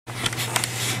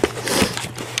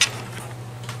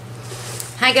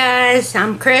Hi guys,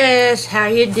 I'm Kris. How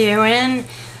you doing?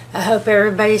 I hope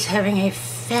everybody's having a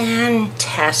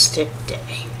fantastic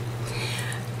day.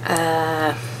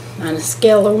 On a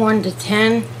scale of 1 to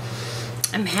 10,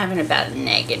 I'm having about a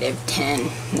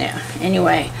 -10 now.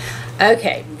 Anyway,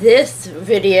 okay, this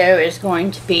video is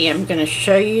going to be, I'm going to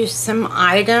show you some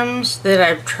items that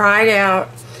I've tried out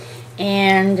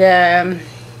and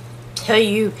tell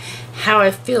you how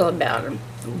I feel about them.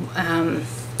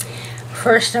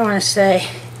 First, I want to say,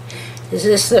 does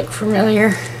this look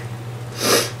familiar?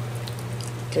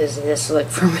 Does this look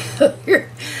familiar?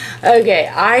 Okay,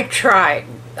 I tried.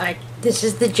 This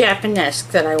is the Japanese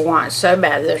that I want so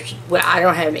bad. Well, I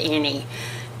don't have any.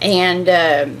 And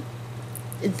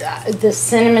the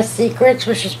Cinema Secrets,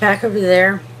 which is back over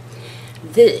there,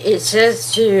 it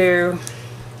says to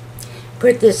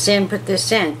put this in, put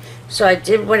this in. So I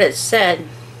did what it said.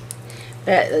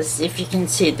 But let's see if you can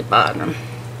see the bottom.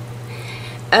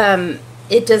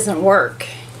 It doesn't work.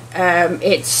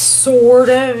 It sort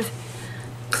of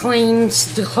cleans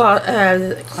the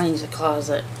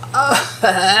closet.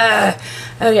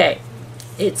 Okay,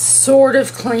 it sort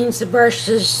of cleans the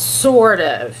brushes, sort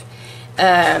of,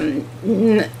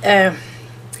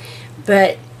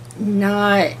 but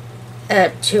not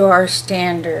up to our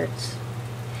standards.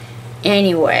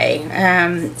 Anyway,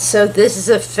 so this is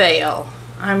a fail.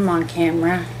 I'm on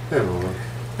camera. Hey, Mama.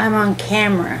 I'm on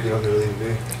camera. You don't really leave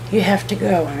me? You have to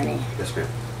go, honey. Yes, ma'am.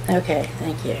 Okay,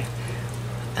 thank you.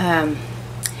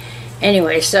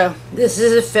 Anyway, so this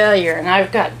is a failure, and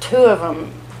I've got two of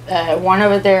them. One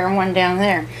over there and one down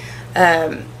there.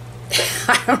 I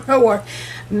don't know what.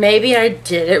 Maybe I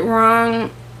did it wrong.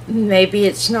 Maybe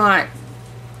it's not.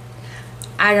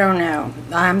 I don't know.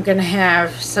 I'm going to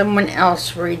have someone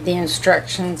else read the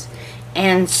instructions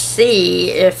and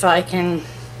see if I can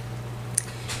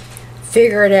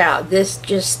figure it out. This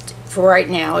just, for right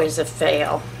now, is a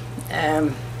fail.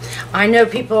 I know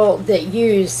people that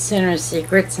use Cinema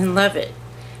Secrets and love it.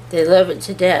 They love it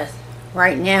to death.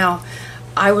 Right now,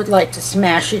 I would like to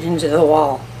smash it into the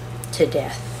wall to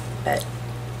death, but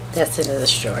that's another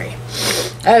story.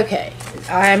 Okay,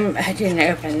 I didn't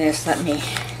open this. Let me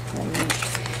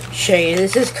show you.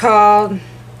 This is called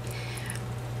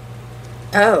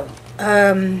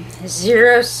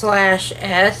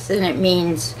 0/S, and it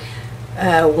means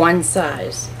one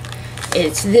size.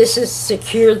 This is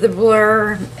Secure the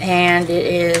Blur, and it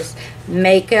is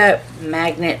Makeup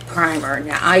Magnet Primer.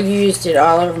 Now, I used it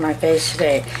all over my face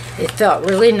today. It felt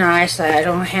really nice. I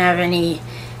don't have any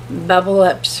bubble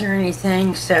ups or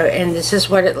anything, so, and this is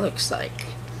what it looks like.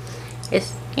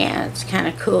 It's kind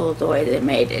of cool the way they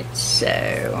made it.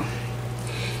 So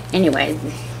anyway,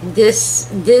 this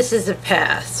is a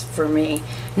pass for me.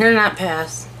 No, not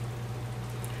pass.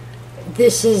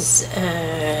 This is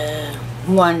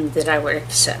one that I would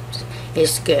accept.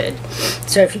 It's good.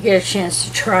 So if you get a chance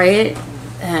to try it,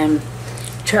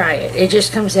 try it. It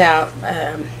just comes out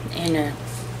in a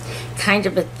kind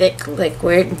of a thick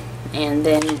liquid, and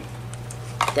then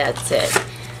that's it.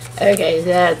 Okay,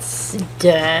 that's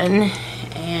done.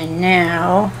 And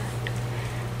now,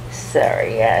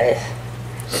 sorry guys,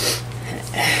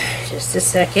 just a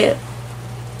second.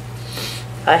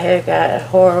 I have got a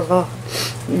horrible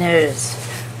nose.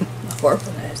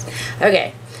 Horrible nose.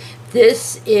 Okay,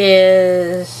 this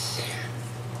is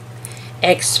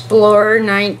Explorer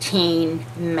 19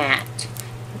 Matte.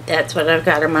 That's what I've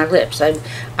got on my lips. I've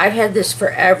had this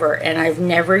forever, and I've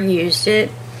never used it.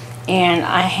 And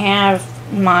I have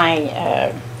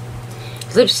my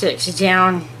lipsticks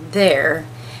down there,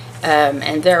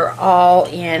 and they're all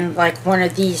in like one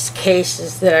of these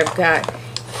cases that I've got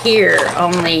here.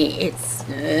 Only it's,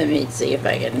 let me see if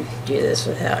I can do this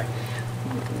without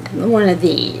one of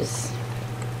these.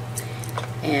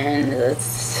 And let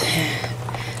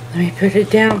me put it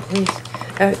down, please.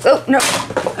 Oh no!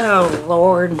 Oh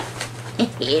Lord!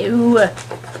 Ew!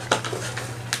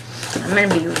 I'm gonna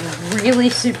be really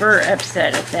super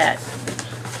upset at that.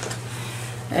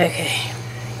 Okay.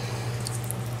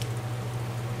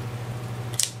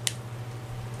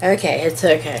 Okay, it's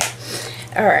okay.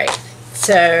 Alright,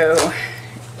 so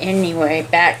anyway,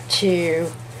 back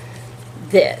to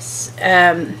this.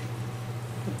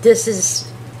 This is,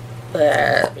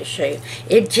 let me show you.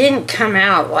 It didn't come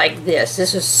out like this.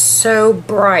 This is so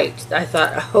bright. I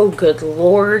thought, oh good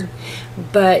Lord,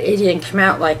 but it didn't come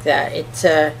out like that. It's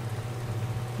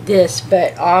this,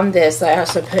 but on this I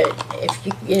also put, if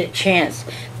you get a chance,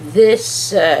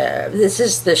 this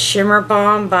is the Shimmer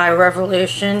Balm by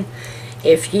Revolution.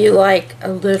 If you like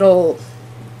a little,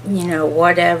 you know,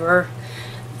 whatever,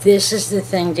 this is the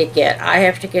thing to get. I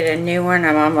have to get a new one.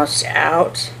 I'm almost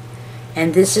out.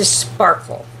 And this is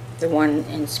Sparkle, the one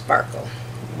in Sparkle.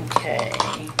 Okay,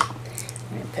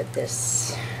 let me put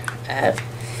this up.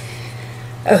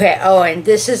 Okay, oh, and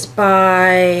this is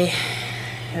by,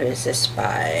 who is this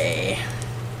by?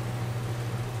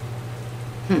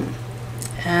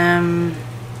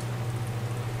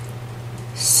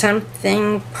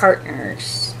 Something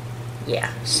Partners.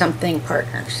 Yeah, Something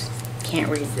Partners. Can't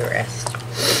read the rest.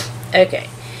 Okay,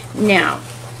 now,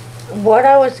 what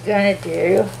I was going to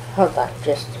do, hold on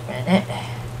just a minute.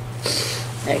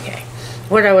 Okay,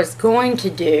 what I was going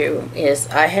to do is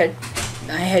I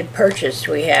had purchased,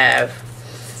 we have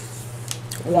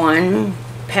one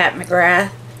Pat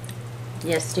Mgrath.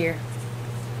 Yes, dear?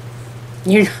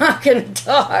 You're not going to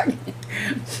talk.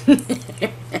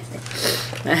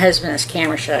 My husband is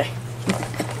camera shy.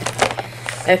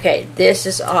 Okay, this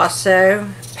is also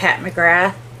Pat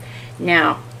Mgrath.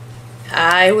 Now,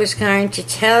 I was going to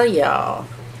tell y'all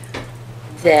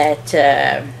that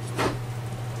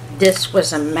this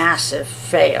was a massive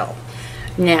fail.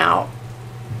 Now,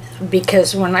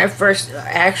 because when I first,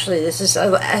 actually this is,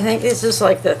 I think this is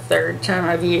like the third time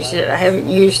I've used it. I haven't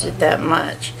used it that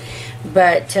much.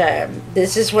 But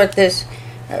this is what this,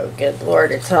 oh good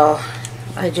Lord, it's all,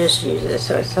 I just use this,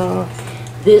 so it's all,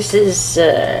 this is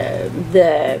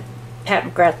the Pat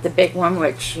Mgrath, the big one,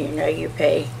 which you know you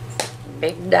pay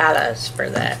big dollars for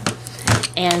that.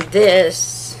 And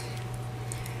this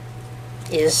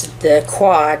is the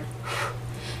quad.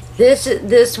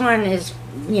 This one is,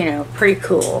 you know, pretty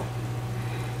cool.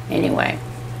 Anyway,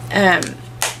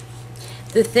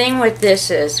 the thing with this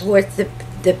is with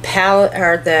the palette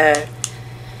or the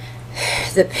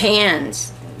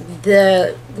pans,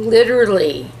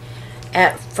 literally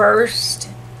at first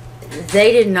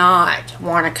they did not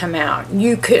want to come out.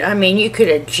 You could, I mean, you could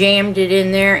have jammed it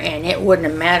in there and it wouldn't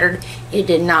have mattered. It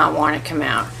did not want to come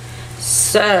out.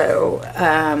 So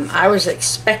I was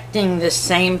expecting the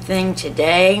same thing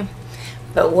today,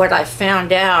 but what I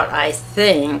found out, I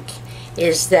think,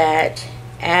 is that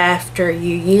after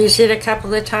you use it a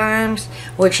couple of times,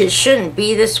 which it shouldn't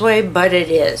be this way, but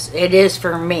it is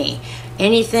for me.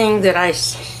 Anything that I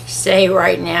say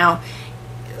right now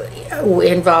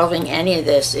involving any of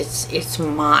this, it's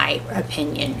my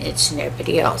opinion, it's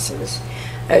nobody else's.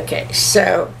 Okay,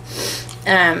 so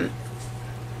yeah,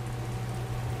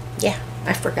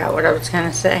 I forgot what I was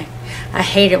gonna say. I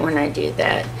hate it when I do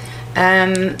that.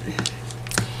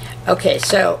 Okay,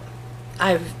 so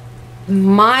I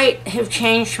might have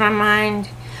changed my mind.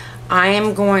 I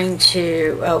am going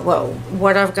to, well,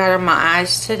 what I've got on my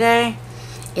eyes today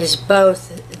is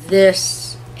both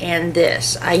this and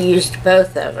this. I used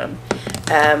both of them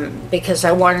because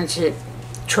I wanted to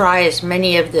try as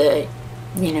many of the,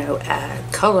 you know,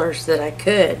 colors that I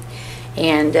could.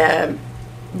 And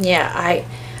yeah,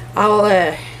 I'll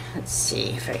let's see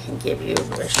if I can give you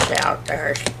a shout,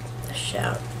 or a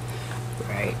shout.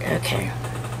 Right, okay.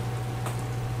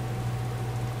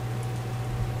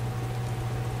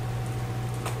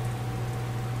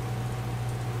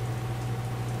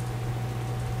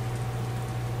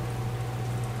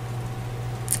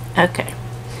 Okay,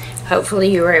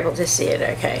 hopefully you were able to see it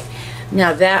okay.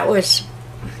 Now that was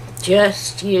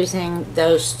just using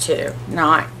those two,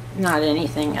 not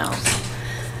anything else.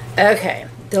 Okay,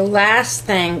 the last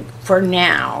thing for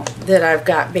now that I've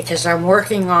got, because I'm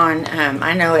working on,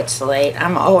 I know it's late,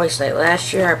 I'm always late.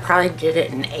 Last year I probably did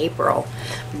it in April,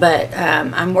 but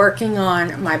I'm working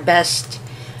on my best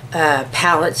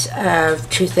palettes of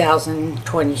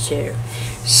 2022.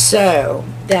 So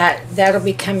that'll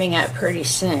be coming up pretty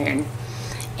soon.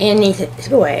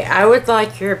 Anyway, I would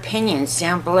like your opinions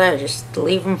down below. Just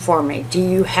leave them for me. Do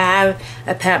you have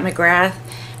a Pat Mgrath?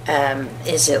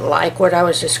 Is it like what I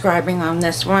was describing on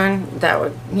this one? That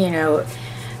would, you know,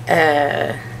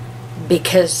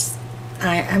 because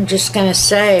I'm just going to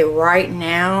say right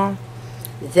now,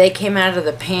 they came out of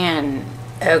the pan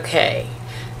okay.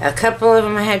 A couple of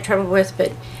them I had trouble with,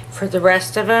 but for the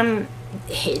rest of them,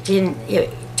 it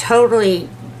totally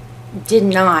did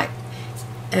not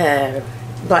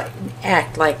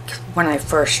act like when I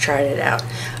first tried it out.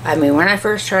 I mean, when I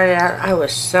first tried it out, I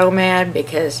was so mad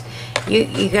because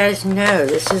you guys know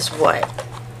this is what,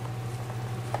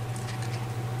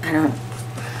 I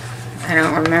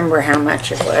don't remember how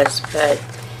much it was, but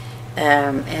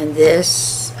and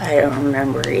this I don't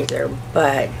remember either,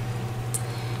 but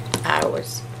I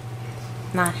was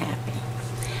not happy.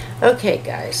 Okay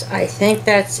guys, I think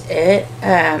that's it.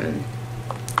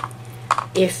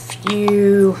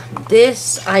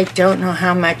 This, I don't know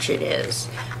how much it is,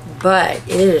 but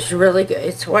it is really good.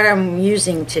 It's what I'm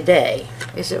using today.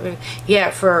 Is it?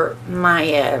 Yeah, for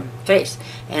my face.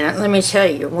 And let me tell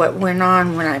you what went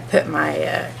on when I put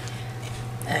my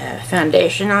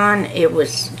foundation on, it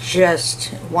was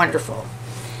just wonderful.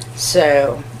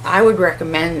 So I would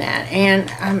recommend that.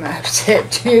 And I'm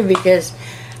upset too because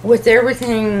with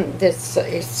everything that's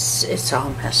it's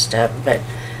all messed up, but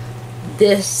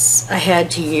this I had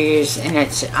to use, and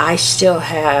I still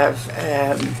have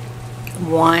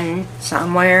one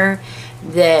somewhere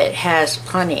that has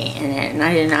plenty in it, and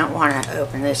I did not want to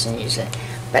open this and use it,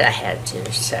 but I had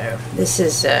to. So this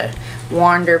is a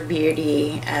Wander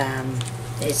Beauty.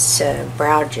 It's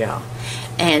brow gel,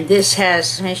 and this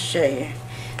has, let me show you,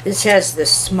 this has the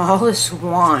smallest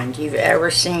wand you've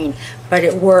ever seen, but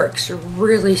it works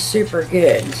really super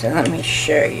good. So let me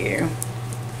show you.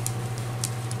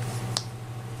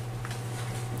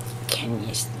 Can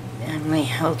you, let me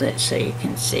hold it so you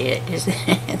can see it.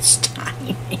 It's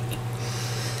tiny.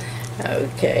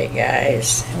 Okay,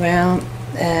 guys. Well,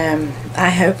 I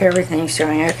hope everything's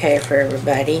going okay for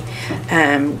everybody.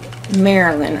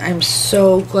 Marilyn, I'm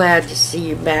so glad to see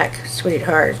you back,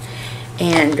 sweetheart.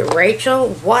 And Rachel,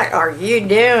 what are you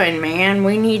doing, man?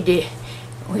 We need to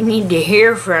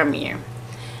hear from you.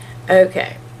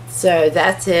 Okay, so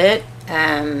that's it.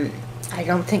 I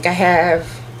don't think I have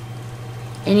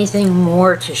anything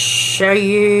more to show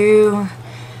you.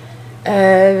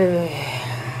 Let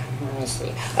me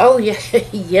see. Oh, yeah,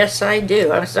 yes, I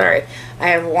do. I'm sorry. I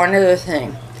have one other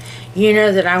thing. You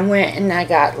know that I went and I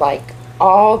got like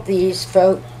all these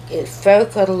faux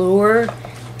allure.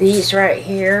 These right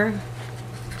here.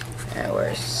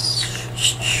 I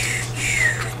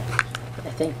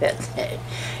think that's it.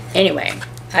 Anyway,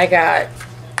 I got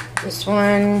this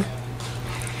one.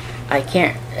 I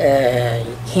can't,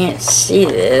 you can't see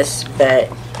this, but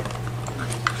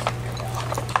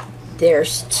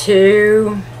there's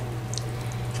two.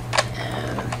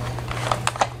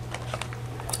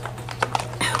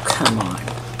 Oh, come on.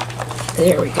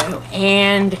 There we go.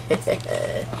 And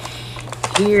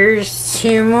here's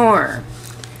two more.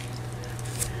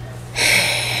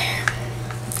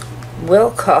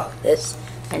 We'll call this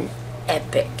an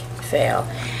epic fail.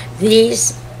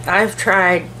 These, I've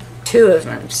tried two of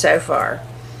them so far.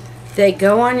 They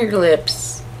go on your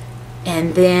lips,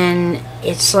 and then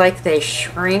it's like they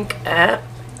shrink up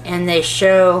and they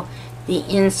show the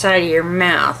inside of your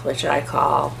mouth, which I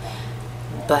call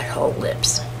butthole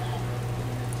lips.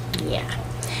 Yeah,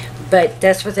 but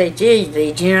that's what they do.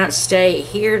 They do not stay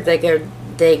here. They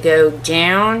go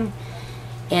down,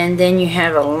 and then you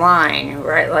have a line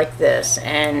right like this.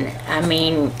 And I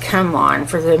mean, come on,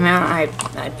 for the amount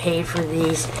I paid for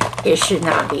these, it should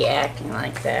not be acting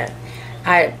like that.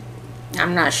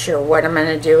 I'm not sure what I'm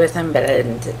going to do with them, but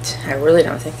I really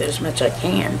don't think there's much I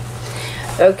can.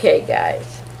 Okay,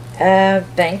 guys.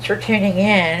 Thanks for tuning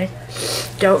in.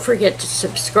 Don't forget to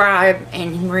subscribe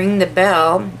and ring the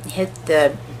bell. Hit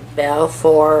the bell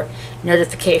for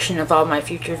notification of all my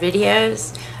future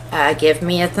videos. Give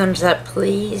me a thumbs up,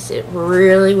 please. It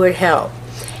really would help.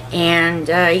 And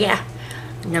yeah,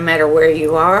 no matter where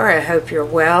you are, I hope you're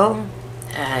well.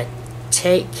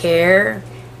 Take care.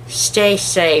 Stay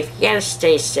safe. You gotta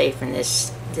stay safe in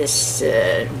this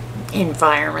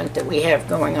environment that we have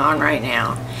going on right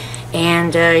now.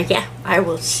 And yeah, I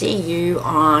will see you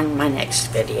on my next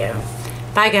video.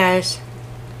 Bye, guys.